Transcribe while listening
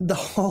The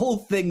whole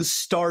thing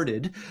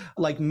started,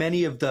 like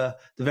many of the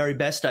very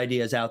best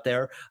ideas out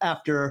there,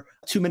 after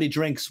too many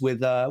drinks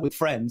with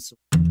friends.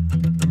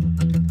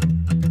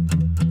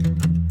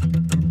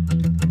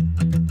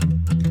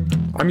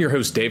 I'm your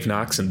host, Dave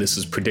Knox, and this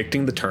is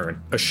Predicting the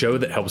Turn, a show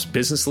that helps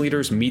business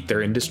leaders meet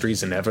their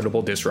industry's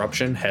inevitable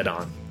disruption head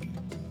on.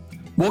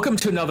 Welcome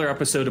to another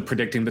episode of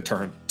Predicting the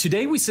Turn.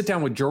 Today, we sit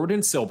down with Jordan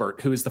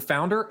Silbert, who is the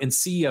founder and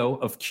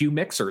CEO of Q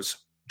Mixers.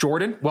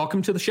 Jordan,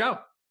 welcome to the show.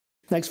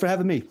 Thanks for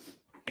having me.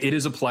 It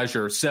is a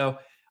pleasure. So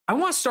I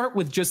want to start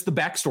with just the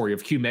backstory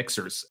of Q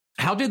Mixers.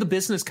 How did the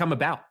business come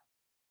about?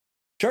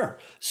 Sure.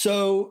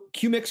 So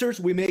Q Mixers,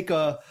 we make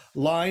a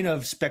line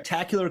of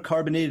spectacular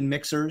carbonated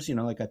mixers,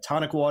 like a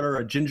tonic water,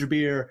 a ginger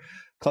beer,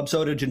 club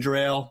soda, ginger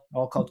ale,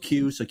 all called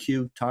Q. So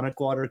Q tonic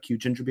water, Q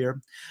ginger beer.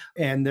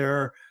 And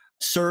they're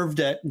served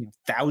at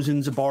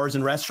thousands of bars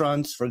and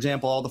restaurants, for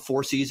example, all the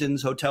Four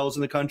Seasons hotels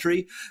in the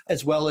country,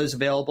 as well as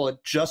available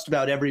at just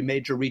about every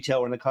major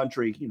retailer in the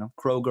country,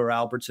 Kroger,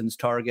 Albertsons,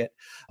 Target,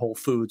 Whole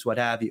Foods, what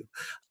have you.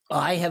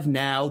 I have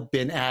now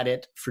been at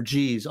it for,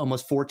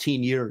 almost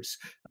 14 years,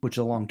 which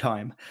is a long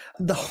time.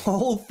 The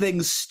whole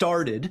thing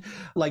started,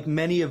 like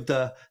many of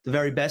the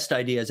very best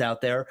ideas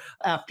out there,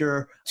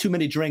 after too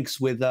many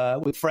drinks with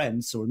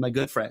friends, or with my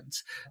good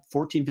friends.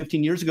 14,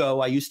 15 years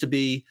ago, I used to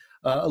be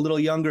a little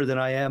younger than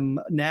I am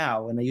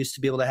now. And I used to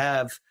be able to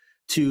have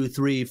 2,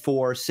 3,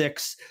 4,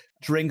 6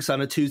 drinks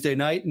on a Tuesday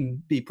night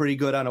and be pretty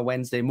good on a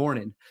Wednesday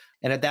morning.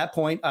 And at that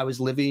point, I was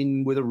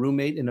living with a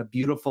roommate in a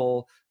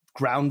beautiful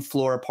ground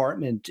floor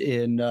apartment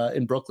in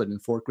Brooklyn, in the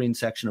Fort Greene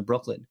section of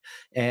Brooklyn.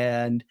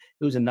 And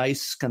it was a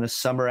nice kind of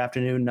summer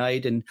afternoon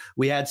night. And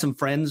we had some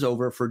friends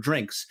over for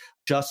drinks.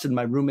 Justin,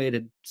 my roommate,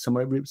 had some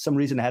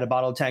reason had a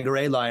bottle of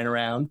Tanqueray lying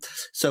around.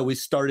 So we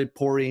started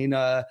pouring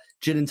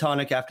gin and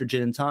tonic after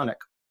gin and tonic.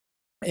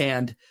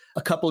 And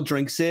a couple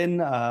drinks in,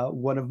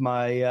 one of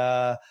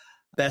my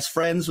best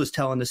friends was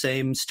telling the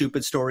same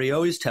stupid story he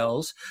always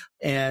tells.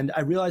 And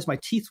I realized my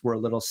teeth were a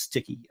little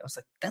sticky. I was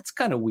like, that's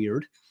kind of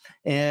weird.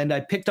 And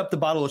I picked up the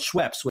bottle of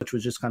Schweppes, which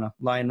was just kind of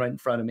lying right in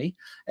front of me.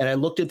 And I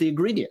looked at the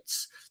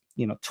ingredients,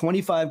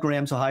 25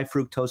 grams of high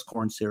fructose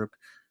corn syrup,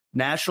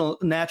 natural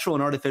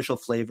and artificial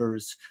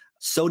flavors,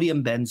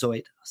 sodium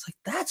benzoate. I was like,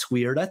 that's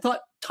weird. I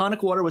thought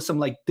tonic water was some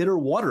like bitter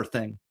water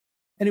thing.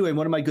 Anyway,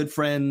 one of my good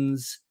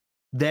friends,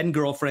 then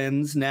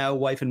girlfriends, now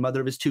wife and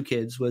mother of his 2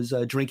 kids, was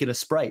drinking a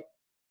Sprite.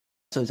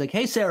 So he's like,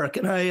 hey, Sarah,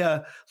 can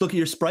I look at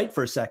your Sprite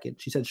for a second?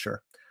 She said,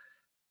 sure.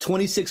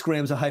 26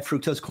 grams of high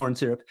fructose corn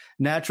syrup,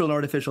 natural and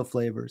artificial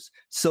flavors,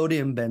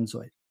 sodium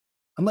benzoate.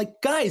 I'm like,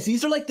 guys,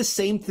 these are like the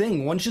same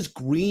thing. One's just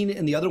green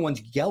and the other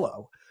one's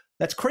yellow.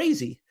 That's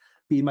crazy.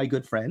 Being my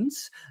good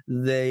friends,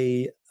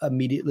 they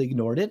immediately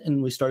ignored it.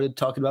 And we started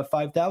talking about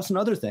 5,000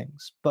 other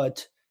things.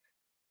 But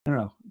I don't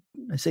know.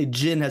 I say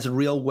gin has a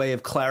real way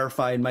of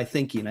clarifying my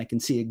thinking. I can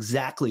see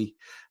exactly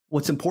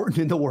what's important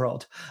in the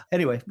world.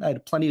 Anyway, I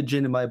had plenty of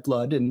gin in my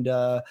blood. And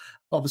all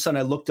of a sudden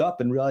I looked up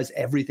and realized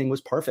everything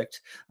was perfect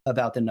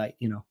about the night.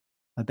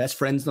 My best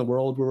friends in the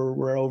world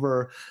were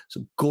over. It's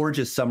a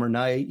gorgeous summer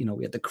night.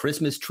 We had the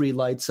Christmas tree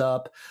lights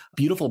up,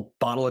 beautiful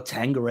bottle of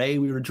Tanqueray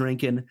we were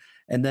drinking.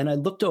 And then I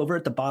looked over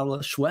at the bottle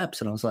of Schweppes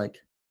and I was like,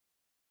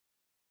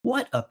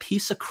 what a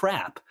piece of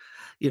crap.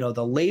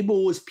 The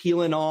label was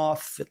peeling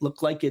off. It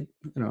looked like it,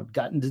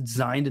 gotten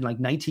designed in like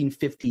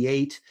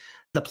 1958.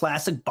 The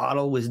plastic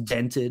bottle was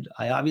dented.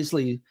 I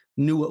obviously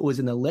knew what was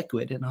in the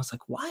liquid. And I was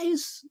like, why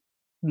is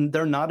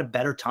there not a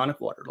better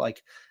tonic water?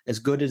 Like as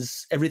good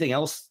as everything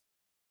else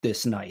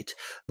this night,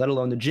 let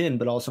alone the gin,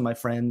 but also my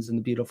friends and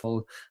the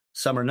beautiful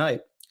summer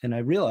night. And I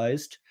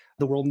realized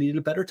the world needed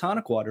a better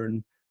tonic water.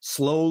 And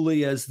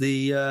slowly as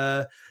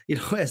the,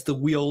 as the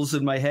wheels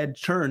in my head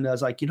turned, I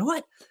was like, you know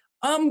what?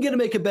 I'm going to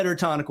make a better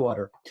tonic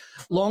water.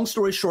 Long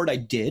story short, I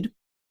did.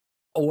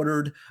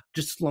 Ordered,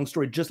 just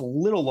a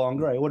little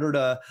longer. I ordered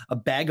a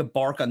bag of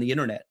bark on the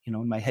internet.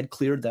 My head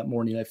cleared that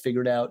morning.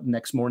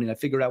 Next morning, I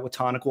figured out what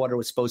tonic water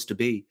was supposed to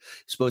be.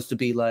 It's supposed to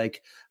be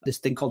like this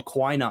thing called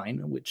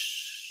quinine,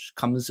 which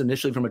comes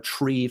initially from a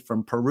tree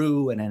from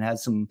Peru, and it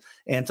has some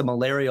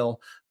antimalarial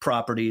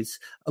properties,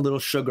 a little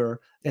sugar,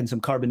 and some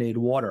carbonated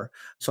water.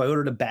 So I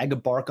ordered a bag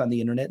of bark on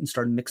the internet and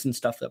started mixing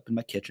stuff up in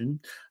my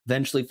kitchen.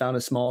 Eventually found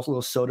a small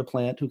little soda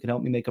plant who could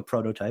help me make a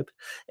prototype.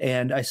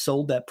 And I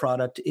sold that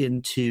product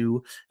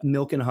into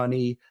Milk and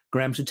Honey,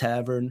 Gramercy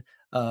Tavern,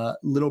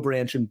 Little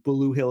Branch, and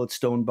Blue Hill at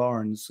Stone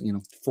Barns,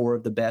 4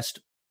 of the best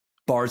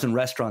bars and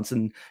restaurants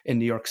in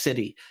New York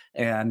City.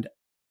 And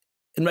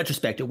in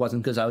retrospect, it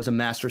wasn't because I was a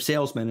master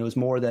salesman. It was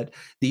more that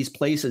these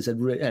places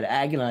had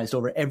agonized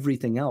over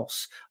everything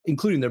else,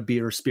 including their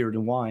beer, spirit,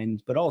 and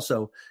wine, but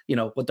also,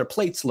 what their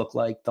plates look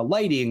like, the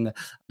lighting,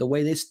 the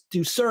way they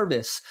do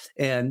service.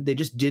 And they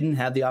just didn't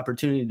have the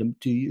opportunity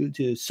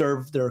to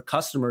serve their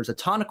customers a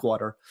tonic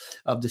water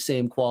of the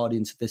same quality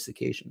and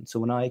sophistication. So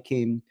when I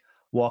came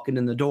walking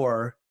in the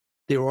door,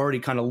 they were already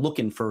kind of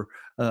looking for,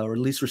 or at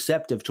least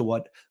receptive to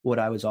what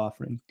I was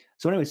offering.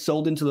 So anyway,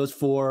 sold into those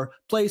 4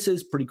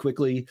 places pretty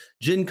quickly.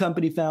 Gin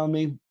company found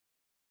me.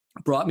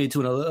 brought me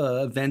to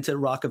an event at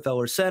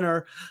Rockefeller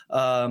Center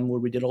where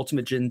we did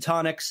Ultimate Gin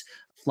Tonics.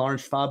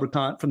 Florence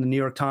Fabricant from the New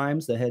York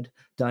Times, the head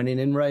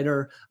dining-in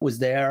writer, was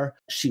there.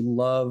 She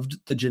loved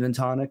the gin and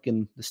tonic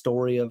and the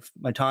story of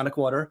my tonic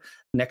water.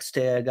 Next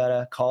day, I got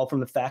a call from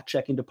the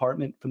fact-checking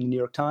department from the New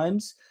York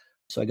Times.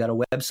 So I got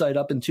a website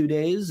up in 2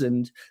 days,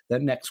 and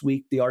that next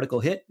week the article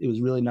hit. It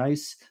was really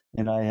nice,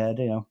 and I had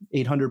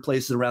 800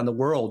 places around the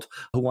world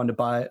who wanted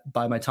to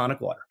buy my tonic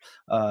water.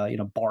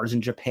 Bars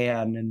in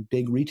Japan and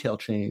big retail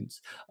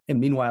chains. And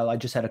meanwhile, I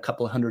just had a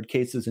couple of hundred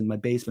cases in my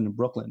basement in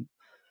Brooklyn.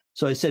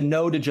 So I said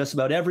no to just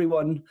about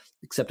everyone,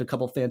 except a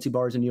couple of fancy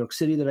bars in New York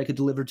City that I could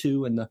deliver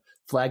to, and the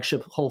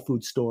flagship Whole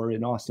Foods store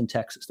in Austin,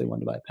 Texas. They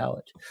wanted to buy a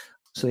pallet.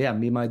 So yeah,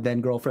 me and my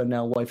then girlfriend,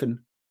 now wife and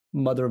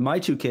mother of my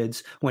 2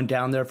 kids, went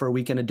down there for a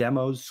weekend of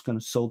demos, kind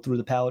of sold through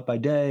the pallet by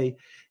day,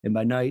 and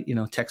by night,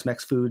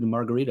 Tex-Mex food and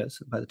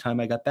margaritas. By the time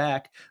I got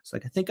back, it's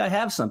like, I think I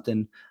have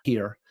something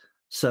here.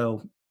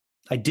 So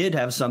I did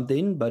have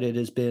something, but it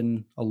has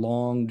been a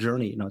long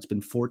journey. It's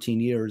been 14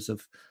 years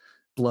of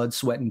blood,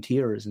 sweat, and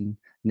tears. And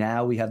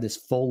now we have this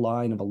full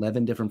line of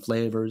 11 different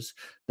flavors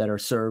that are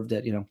served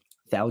at,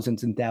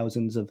 thousands and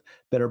thousands of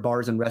better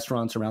bars and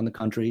restaurants around the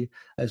country,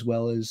 as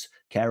well as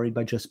carried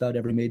by just about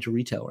every major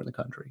retailer in the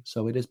country.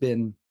 So it has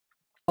been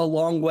a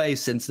long way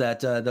since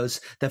that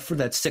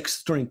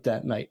 6th drink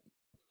that night.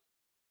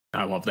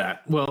 I love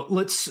that. Well,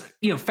 let's,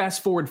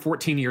 fast forward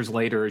 14 years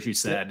later, as you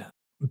said,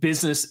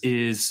 business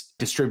is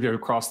distributed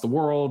across the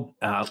world,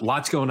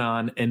 lots going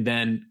on, and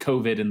then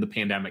COVID and the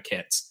pandemic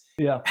hits.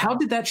 Yeah. How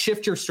did that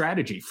shift your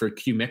strategy for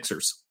Q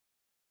Mixers?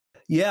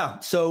 Yeah.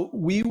 So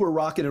we were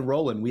rocking and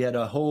rolling. We had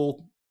a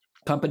whole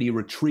company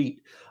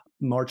retreat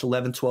March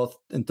 11th, 12th,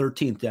 and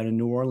 13th down in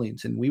New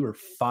Orleans, and we were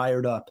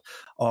fired up.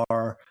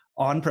 Our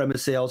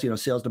on-premise sales,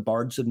 sales to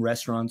bars and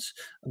restaurants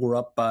were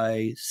up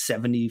by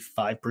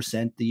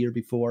 75% the year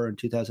before in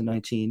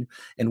 2019.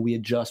 And we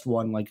had just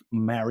won like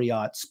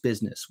Marriott's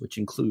business, which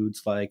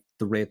includes like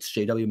the Ritz,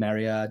 JW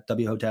Marriott,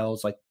 W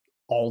Hotels, like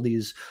all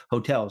these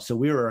hotels. So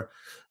we were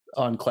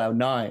on cloud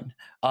 9.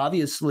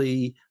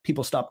 Obviously,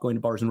 people stopped going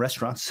to bars and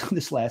restaurants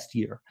this last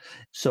year.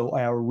 So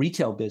our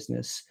retail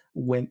business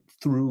went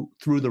through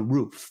the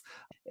roof.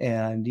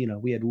 And,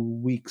 we had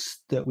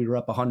weeks that we were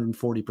up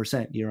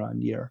 140% year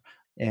on year.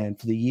 And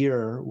for the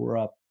year, we're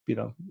up,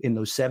 in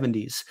those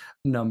 70s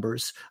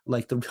numbers,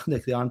 like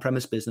the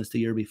on-premise business the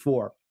year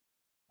before.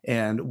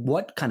 And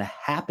what kind of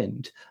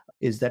happened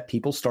is that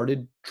people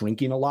started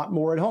drinking a lot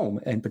more at home,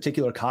 in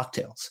particular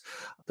cocktails.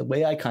 The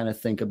way I kind of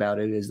think about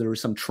it is there were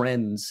some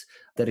trends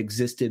that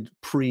existed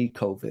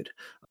pre-COVID.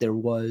 There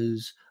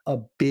was a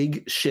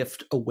big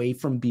shift away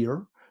from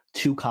beer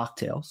to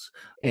cocktails,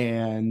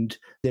 and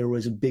there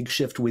was a big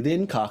shift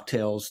within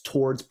cocktails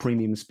towards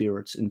premium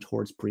spirits and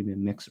towards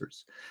premium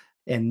mixers.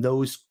 And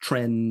those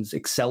trends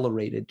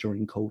accelerated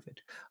during COVID.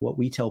 What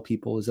we tell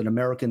people is that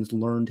Americans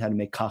learned how to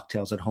make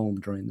cocktails at home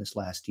during this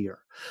last year.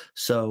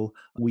 So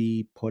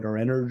we put our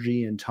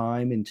energy and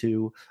time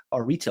into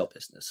our retail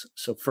business.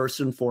 So first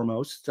and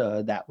foremost,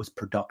 that was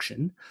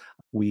production.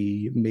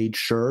 We made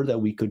sure that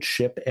we could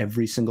ship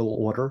every single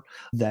order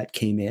that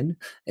came in.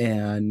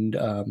 And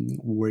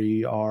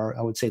we are,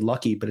 I would say,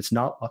 lucky, but it's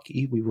not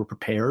lucky. We were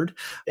prepared,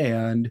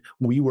 and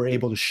we were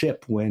able to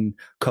ship when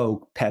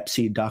Coke,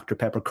 Pepsi, Dr.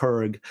 Pepper,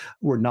 Keurig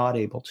were not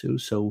able to.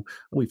 So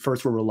we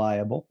first were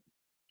reliable.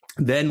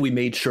 Then we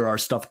made sure our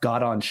stuff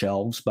got on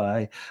shelves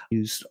by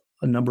used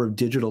a number of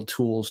digital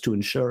tools to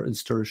ensure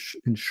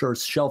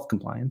shelf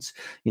compliance.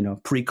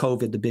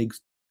 Pre-COVID, the big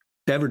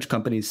beverage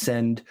companies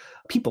send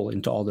people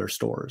into all their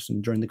stores.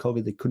 And during the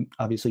COVID, they couldn't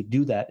obviously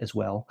do that as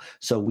well.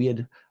 So we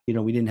had,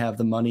 we didn't have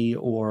the money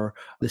or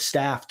the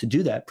staff to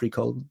do that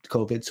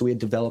pre-COVID. So we had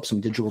developed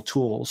some digital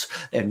tools,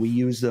 and we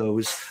use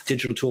those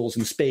digital tools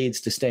in spades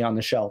to stay on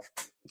the shelf.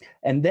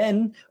 And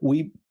then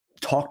we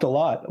talked a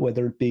lot,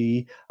 whether it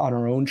be on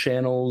our own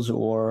channels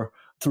or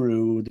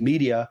through the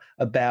media,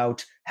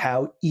 about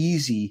how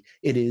easy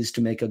it is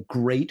to make a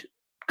great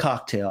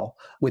cocktail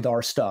with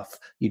our stuff.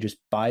 You just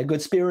buy a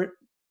good spirit,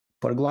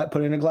 put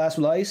it in a glass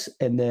with ice,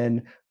 and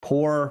then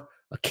pour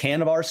a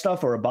can of our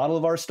stuff or a bottle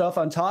of our stuff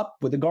on top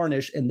with a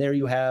garnish, and there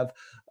you have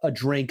a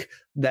drink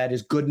that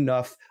is good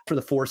enough for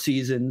the Four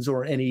Seasons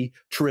or any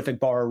terrific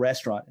bar or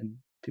restaurant. And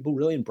people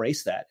really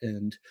embrace that.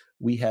 And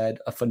we had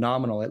a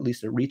phenomenal, at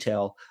least at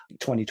retail,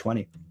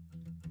 2020.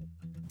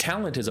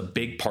 Talent is a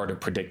big part of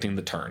predicting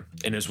the turn.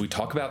 And as we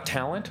talk about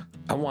talent,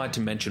 I wanted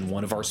to mention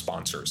one of our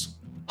sponsors,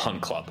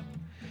 Hunt Club.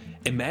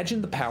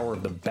 Imagine the power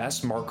of the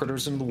best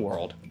marketers in the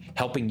world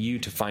helping you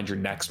to find your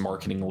next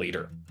marketing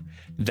leader.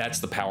 That's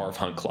the power of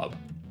Hunt Club.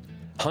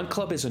 Hunt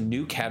Club is a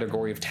new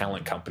category of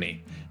talent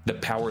company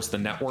that powers the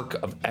network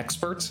of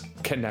experts,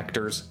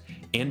 connectors,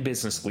 and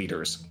business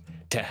leaders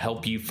to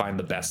help you find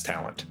the best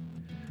talent.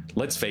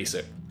 Let's face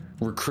it,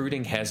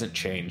 recruiting hasn't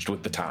changed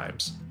with the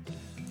times.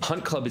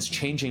 Hunt Club is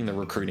changing the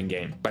recruiting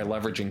game by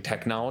leveraging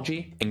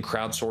technology and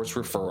crowdsource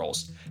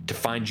referrals to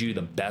find you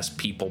the best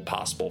people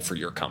possible for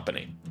your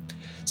company.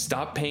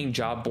 Stop paying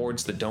job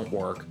boards that don't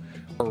work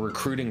or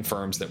recruiting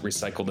firms that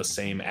recycle the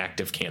same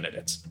active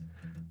candidates.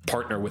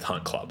 partner with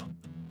Hunt Club.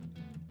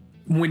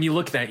 When you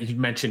look at that, you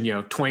mentioned,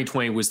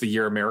 2020 was the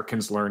year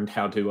Americans learned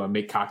how to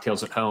make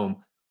cocktails at home.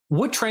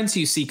 What trends do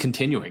you see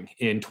continuing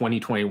in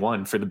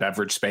 2021 for the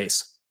beverage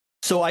space?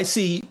 So I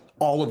see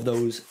all of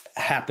those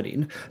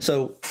happening.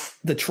 So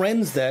the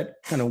trends that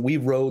kind of we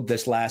rode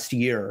this last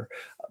year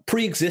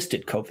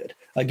pre-existed COVID.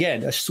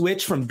 Again, a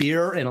switch from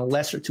beer and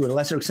to a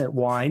lesser extent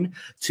wine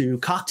to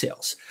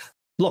cocktails.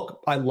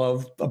 Look, I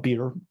love a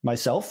beer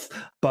myself,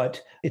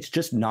 but it's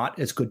just not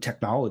as good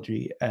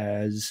technology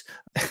as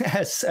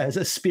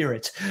a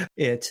spirit.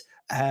 It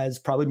has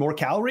probably more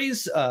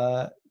calories,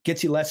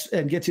 gets you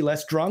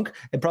less drunk,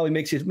 and probably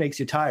makes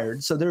you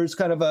tired. So there's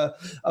kind of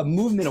a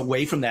movement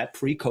away from that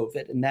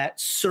pre-COVID, and that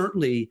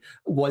certainly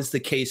was the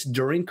case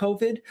during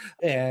COVID.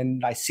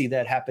 And I see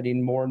that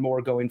happening more and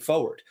more going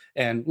forward.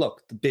 And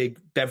look, the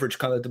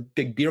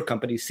big beer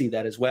companies see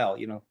that as well.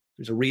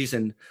 There's a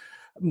reason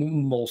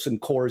Molson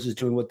Coors is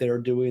doing what they're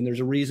doing. There's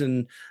a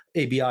reason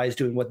ABI is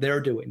doing what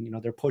they're doing.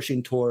 They're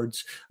pushing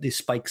towards these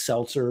spiked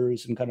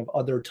seltzers and kind of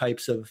other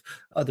types of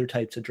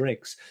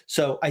drinks.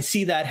 So I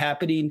see that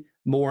happening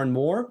more and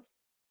more.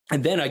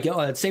 And then at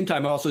the same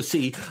time, I also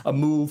see a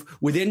move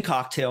within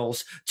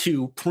cocktails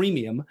to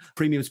premium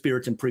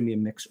spirits and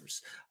premium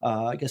mixers.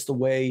 I guess the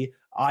way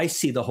I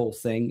see the whole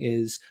thing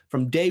is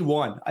from day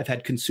one, I've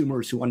had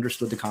consumers who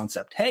understood the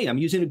concept. Hey, I'm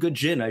using a good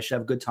gin. I should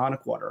have good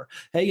tonic water.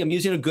 Hey, I'm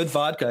using a good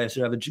vodka. I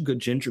should have a good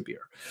ginger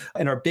beer.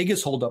 And our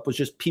biggest holdup was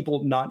just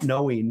people not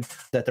knowing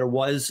that there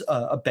was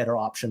a better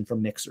option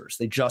from mixers.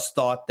 They just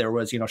thought there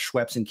was,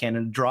 Schweppes and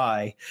Canada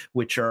Dry,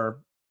 which are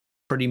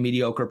pretty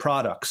mediocre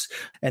products.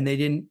 And they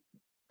didn't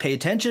pay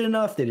attention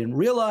enough. They didn't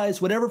realize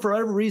for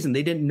whatever reason,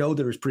 they didn't know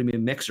there was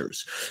premium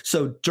mixers.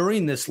 So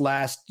during this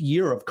last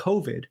year of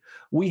COVID,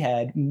 we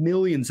had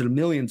millions and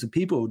millions of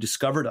people who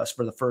discovered us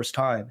for the first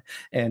time.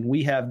 And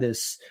we have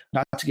this,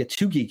 not to get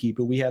too geeky,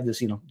 but we have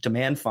this,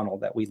 demand funnel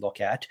that we look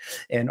at.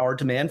 And our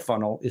demand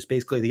funnel is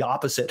basically the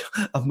opposite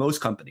of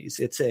most companies.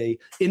 It's a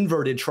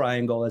inverted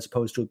triangle as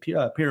opposed to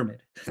a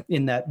pyramid,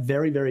 in that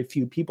very, very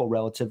few people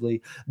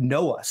relatively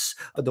know us.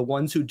 But the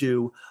ones who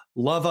do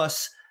love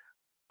us,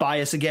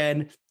 buy us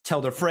again, tell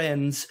their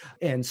friends.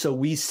 And so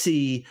we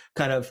see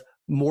kind of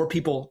more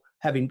people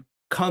having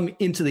come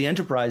into the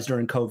enterprise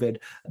during COVID.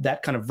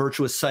 That kind of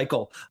virtuous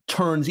cycle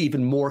turns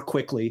even more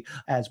quickly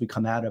as we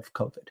come out of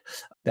COVID.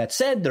 That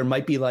said, there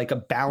might be like a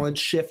balance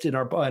shift in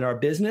our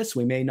business.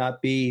 We may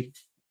not be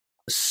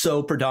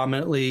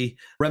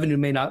revenue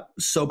may not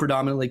so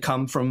predominantly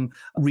come from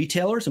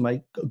retailers. It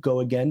might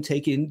go again,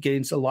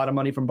 getting a lot of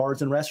money from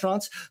bars and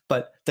restaurants,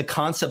 but the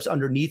concepts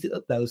underneath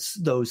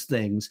those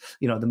things,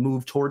 the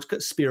move towards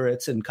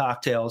spirits and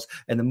cocktails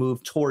and the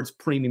move towards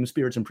premium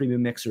spirits and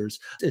premium mixers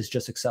is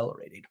just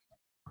accelerating.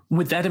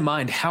 With that in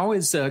mind, how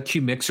is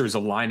Q Mixers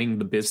aligning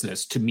the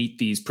business to meet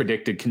these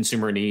predicted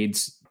consumer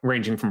needs,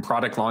 ranging from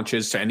product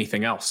launches to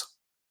anything else?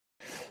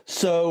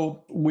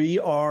 So we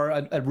are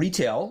at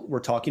retail.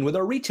 We're talking with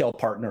our retail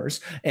partners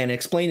and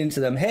explaining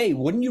to them, hey,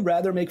 wouldn't you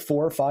rather make $4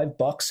 or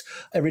 $5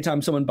 every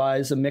time someone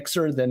buys a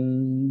mixer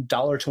than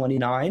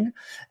 $1.29?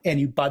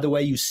 And by the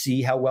way, you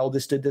see how well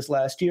this did this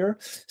last year.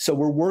 So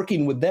we're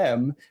working with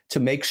them to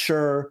make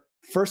sure,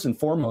 first and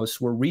foremost,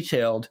 we're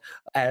retailed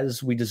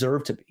as we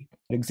deserve to be.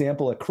 An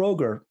example at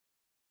Kroger,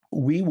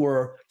 we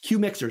were Q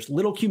Mixers,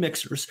 little Q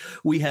Mixers.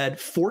 We had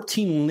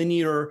 14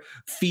 linear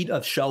feet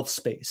of shelf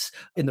space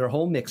in their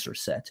whole mixer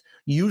set,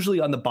 usually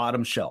on the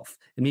bottom shelf.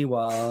 And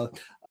meanwhile,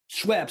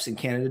 Schweppes and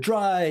Canada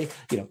Dry,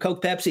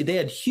 Coke, Pepsi, they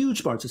had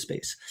huge amounts of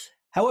space.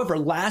 However,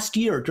 last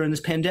year during this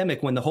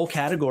pandemic, when the whole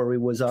category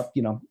was up,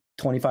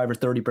 25 or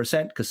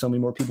 30% because so many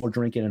more people were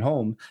drinking at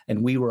home,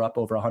 and we were up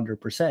over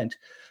 100%.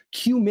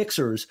 Q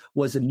Mixers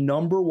was the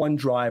number one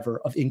driver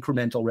of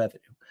incremental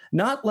revenue.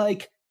 Not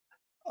like,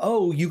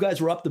 oh, you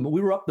guys were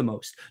we were up the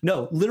most.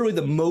 No, literally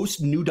the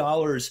most new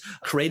dollars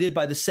created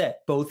by the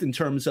set, both in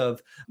terms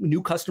of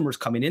new customers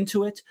coming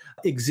into it,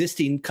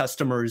 existing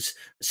customers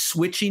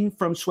switching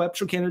from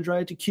Schweppes or Canada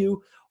Dry to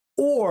Q,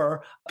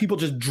 or people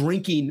just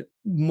drinking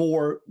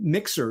more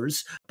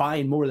mixers,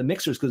 buying more of the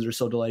mixers because they're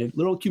so delighted.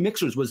 Little Q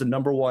Mixers was the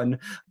number one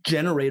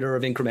generator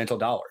of incremental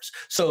dollars.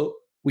 So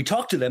we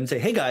talk to them and say,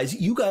 hey guys,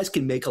 you guys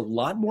can make a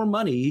lot more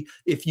money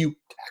if you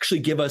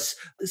actually give us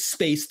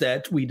space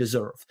that we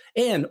deserve.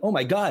 And oh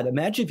my God,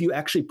 imagine if you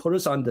actually put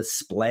us on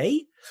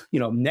display,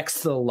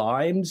 next to the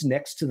limes,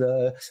 next to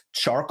the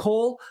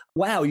charcoal.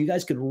 Wow, you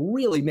guys could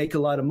really make a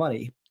lot of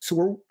money. So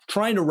we're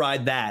trying to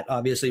ride that,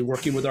 obviously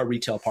working with our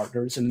retail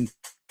partners. And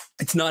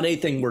it's not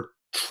anything we're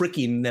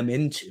tricking them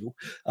into.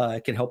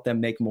 It can help them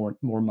make more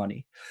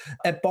money.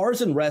 At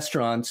bars and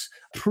restaurants,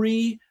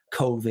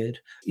 pre-COVID,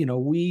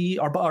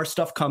 our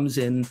stuff comes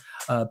in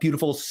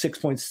beautiful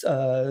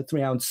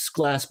 6.3 ounce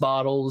glass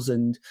bottles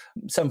and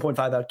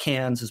 7.5 ounce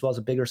cans, as well as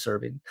a bigger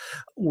serving.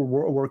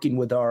 We're working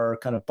with our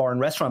kind of bar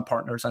and restaurant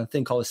partners on a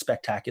thing called a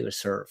spectacular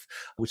serve,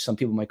 which some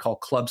people might call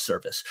club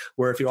service,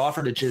 where if you're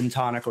offered a gin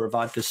tonic or a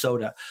vodka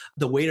soda,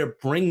 the waiter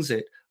brings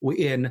it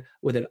in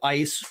with an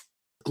ice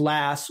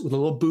glass with a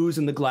little booze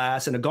in the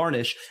glass and a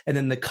garnish. And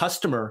then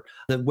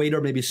the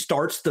waiter maybe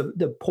starts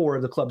the pour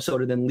of the club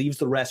soda, then leaves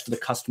the rest for the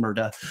customer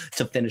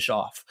to finish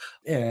off.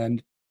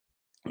 And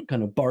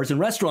kind of bars and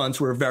restaurants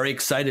were very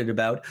excited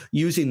about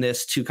using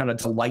this to kind of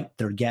delight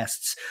their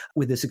guests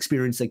with this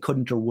experience they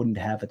couldn't or wouldn't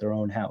have at their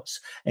own house.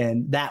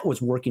 And that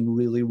was working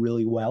really,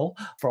 really well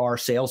for our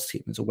sales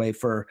team as a way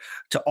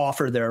to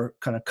offer their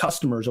kind of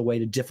customers a way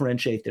to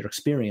differentiate their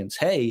experience.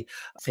 Hey,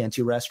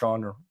 fancy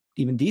restaurant or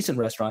even decent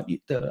restaurant,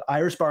 the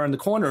Irish bar in the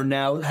corner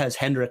now has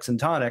Hendrick's and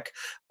tonic.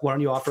 Why don't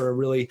you offer a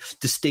really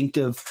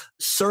distinctive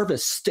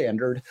service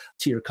standard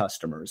to your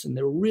customers? And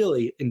they're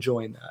really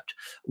enjoying that.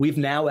 We've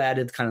now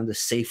added kind of the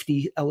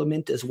safety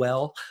element as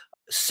well.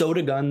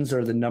 Soda guns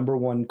are the number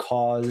one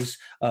cause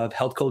of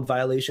health code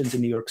violations in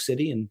New York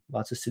City and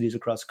lots of cities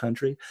across the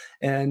country.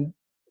 And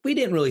we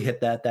didn't really hit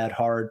that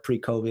hard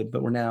pre-COVID,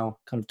 but we're now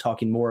kind of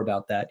talking more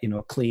about that.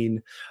 A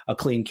clean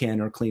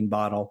can or a clean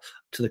bottle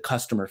to the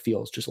customer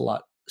feels just a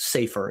lot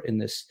safer in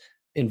this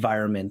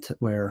environment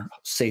where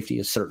safety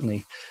is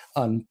certainly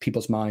on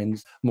people's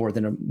minds more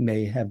than it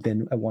may have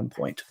been at one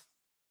point.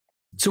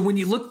 So when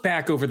you look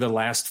back over the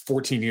last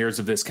 14 years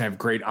of this kind of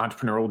great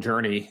entrepreneurial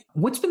journey,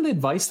 what's been the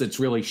advice that's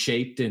really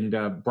shaped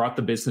and brought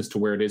the business to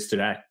where it is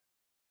today?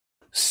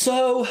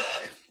 So,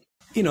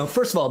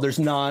 first of all, there's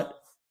not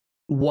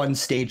one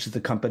stage that the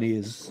company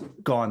has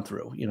gone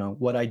through.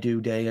 What I do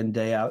day in,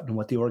 day out, and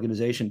what the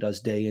organization does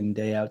day in,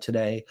 day out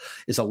today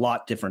is a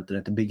lot different than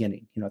at the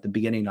beginning. At the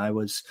beginning, I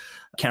was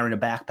carrying a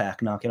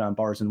backpack, knocking on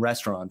bars and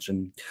restaurants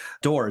and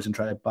doors and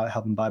trying to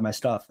help them buy my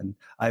stuff. And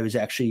I was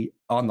actually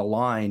on the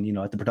line,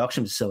 at the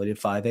production facility at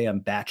 5 a.m.,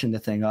 batching the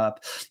thing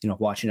up,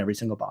 watching every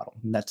single bottle.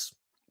 And that's,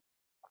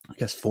 I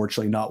guess,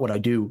 fortunately not what I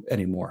do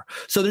anymore.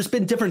 So there's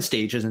been different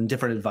stages and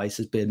different advice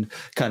has been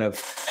kind of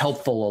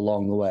helpful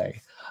along the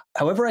way.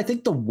 However, I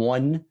think the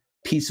one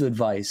piece of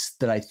advice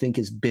that I think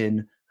has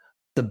been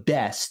the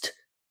best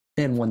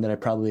and one that I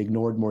probably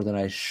ignored more than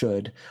I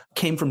should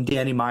came from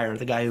Danny Meyer,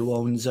 the guy who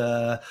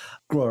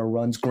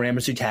runs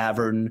Gramercy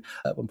Tavern,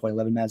 at one point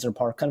 11 Madison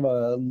Park, kind of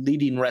a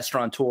leading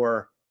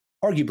restaurateur,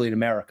 arguably in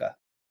America.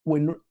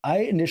 When I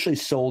initially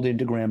sold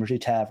into Gramercy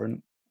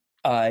Tavern,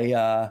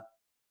 I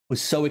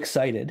was so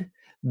excited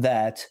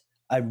that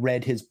I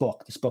read this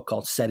book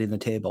called Setting the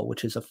Table,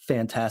 which is a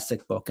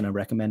fantastic book, and I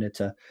recommend it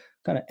to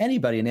kind of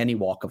anybody in any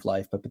walk of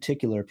life, but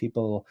particular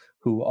people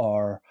who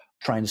are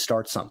trying to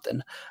start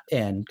something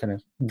and kind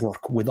of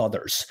work with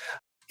others.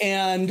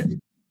 And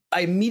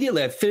I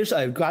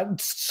got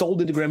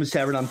sold into Gramercy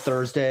Tavern on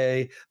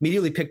Thursday,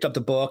 immediately picked up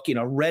the book,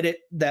 read it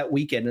that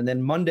weekend. And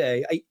then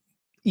Monday, I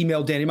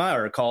emailed Danny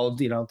Meyer, called,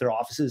 their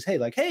offices.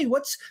 Hey,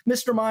 what's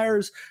Mr.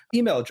 Meyer's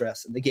email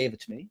address? And they gave it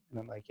to me. And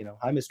I'm like,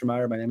 hi, Mr.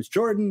 Meyer, my name is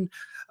Jordan.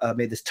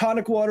 Made this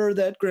tonic water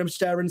that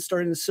Gramercy Tavern is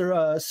starting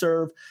to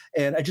serve.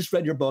 And I just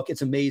read your book.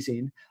 It's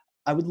amazing.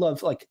 I would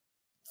love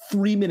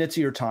 3 minutes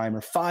of your time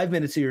or 5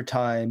 minutes of your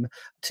time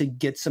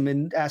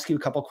to ask you a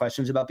couple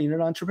questions about being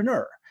an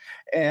entrepreneur.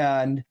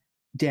 And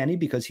Danny,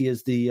 because he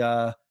is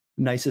the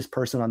nicest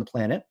person on the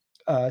planet,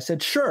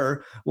 said,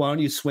 sure, why don't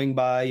you swing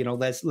by,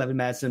 11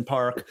 Madison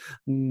Park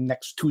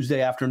next Tuesday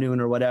afternoon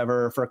or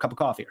whatever for a cup of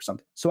coffee or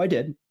something. So I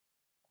did.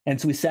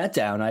 And so we sat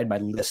down. I had my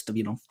list of,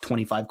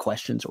 25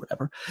 questions or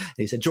whatever. And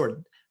he said,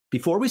 Jordan,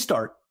 before we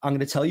start, I'm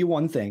going to tell you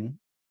one thing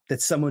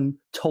that someone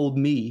told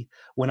me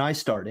when I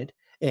started,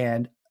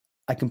 and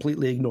I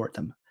completely ignored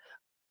them.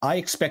 I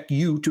expect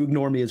you to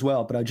ignore me as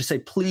well, but I just say,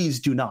 please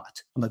do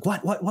not. I'm like,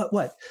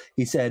 what?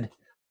 He said,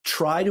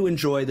 try to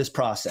enjoy this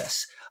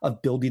process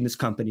of building this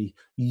company.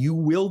 You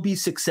will be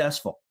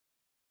successful.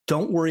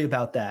 Don't worry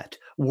about that.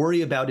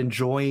 Worry about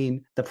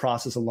enjoying the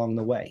process along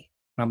the way.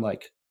 I'm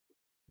like,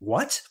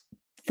 what?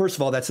 First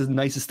of all, that's the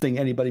nicest thing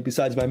anybody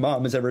besides my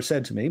mom has ever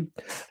said to me.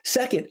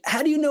 Second,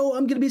 how do you know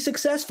I'm going to be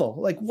successful?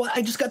 What?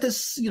 I just got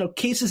this,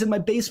 cases in my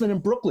basement in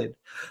Brooklyn.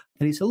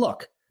 And he said,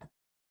 look,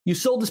 you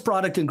sold this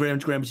product in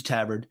Gramercy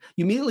Tavern.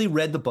 You immediately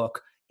read the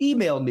book,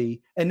 emailed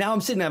me, and now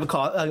I'm sitting having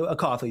a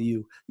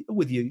coffee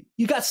with you.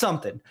 You got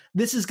something.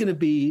 This is going to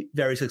be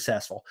very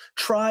successful.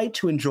 Try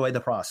to enjoy the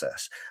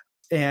process.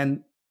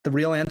 And the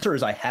real answer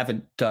is I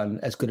haven't done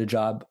as good a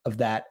job of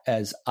that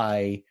as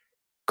I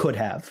could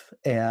have.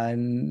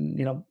 And,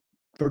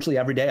 virtually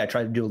every day I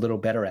try to do a little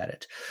better at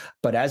it.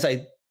 But as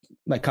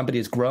my company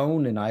has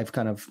grown and I've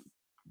kind of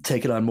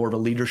taken on more of a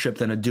leadership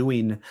than a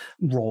doing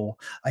role,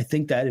 I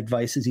think that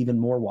advice is even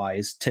more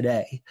wise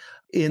today,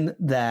 in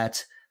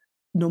that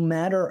no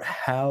matter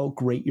how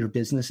great your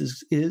business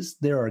is,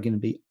 there are going to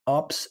be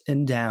ups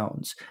and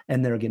downs,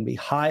 and there are going to be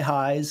high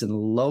highs and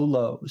low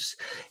lows.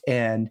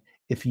 And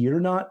if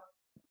you're not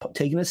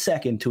taking a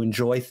second to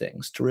enjoy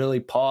things, to really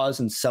pause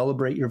and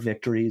celebrate your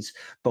victories,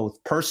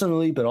 both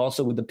personally, but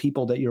also with the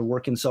people that you're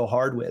working so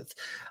hard with,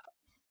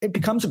 it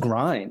becomes a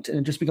grind, and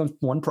it just becomes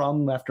one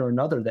problem after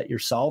another that you're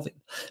solving.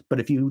 But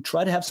if you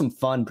try to have some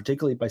fun,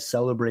 particularly by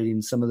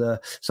celebrating some of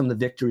the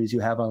victories you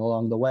have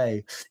along the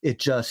way, it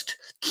just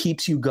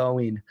keeps you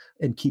going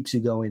and keeps you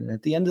going. And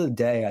at the end of the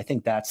day, I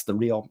think that's the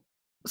real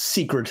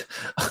secret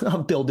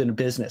of building a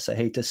business, I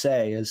hate to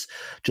say, is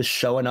just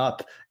showing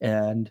up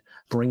and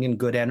bringing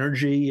good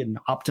energy and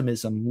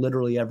optimism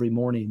literally every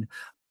morning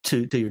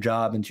to your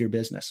job and to your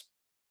business.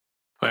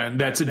 And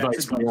that's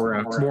advice more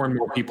and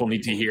more people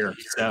need to hear.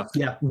 So,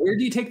 yeah. Where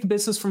do you take the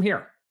business from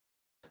here?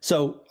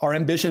 So our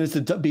ambition is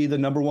to be the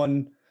number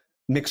one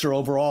mixer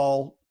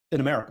overall in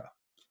America.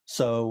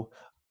 So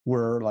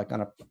we're like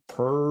on a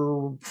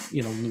per,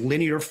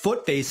 linear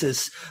foot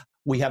basis.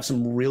 We have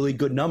some really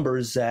good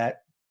numbers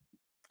at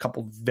a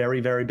couple very,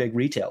 very big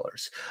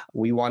retailers.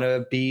 We want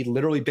to be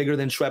literally bigger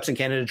than Schweppes and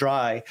Canada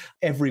Dry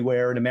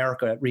everywhere in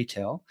America at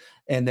retail.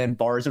 And then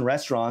bars and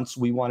restaurants,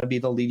 we want to be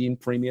the leading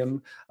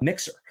premium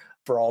mixer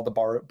for all the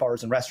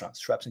bars and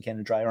restaurants. Schweppes and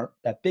Canada Dry aren't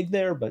that big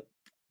there, but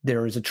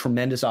there is a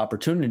tremendous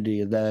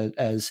opportunity that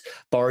as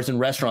bars and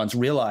restaurants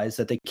realize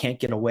that they can't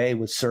get away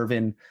with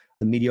serving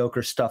the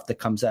mediocre stuff that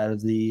comes out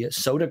of the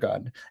soda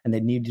gun, and they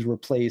need to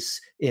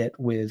replace it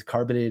with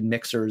carbonated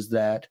mixers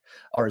that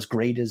are as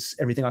great as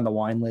everything on the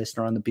wine list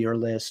or on the beer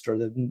list or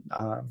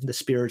the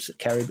spirits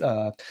carried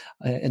on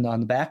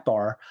the back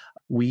bar.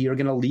 We are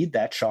going to lead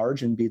that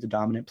charge and be the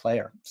dominant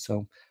player.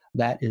 So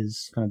that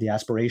is kind of the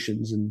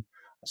aspirations, and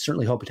I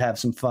certainly hope to have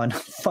some fun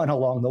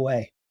along the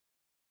way.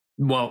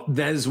 Well,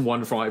 that is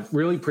wonderful. I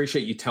really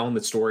appreciate you telling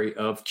the story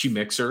of Q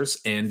Mixers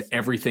and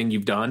everything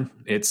you've done.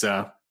 It's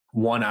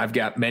one, I've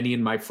got many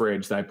in my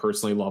fridge that I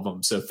personally love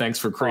them. So thanks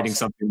for creating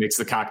something that makes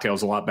the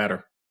cocktails a lot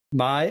better.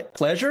 My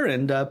pleasure,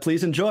 and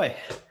please enjoy.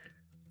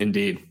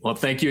 Indeed. Well,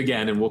 thank you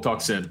again, and we'll talk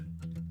soon.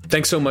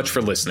 Thanks so much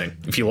for listening.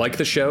 If you like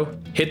the show,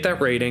 hit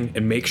that rating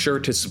and make sure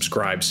to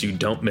subscribe so you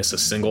don't miss a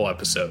single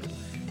episode.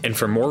 And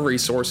for more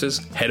resources,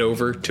 head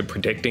over to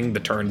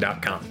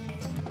predictingtheturn.com.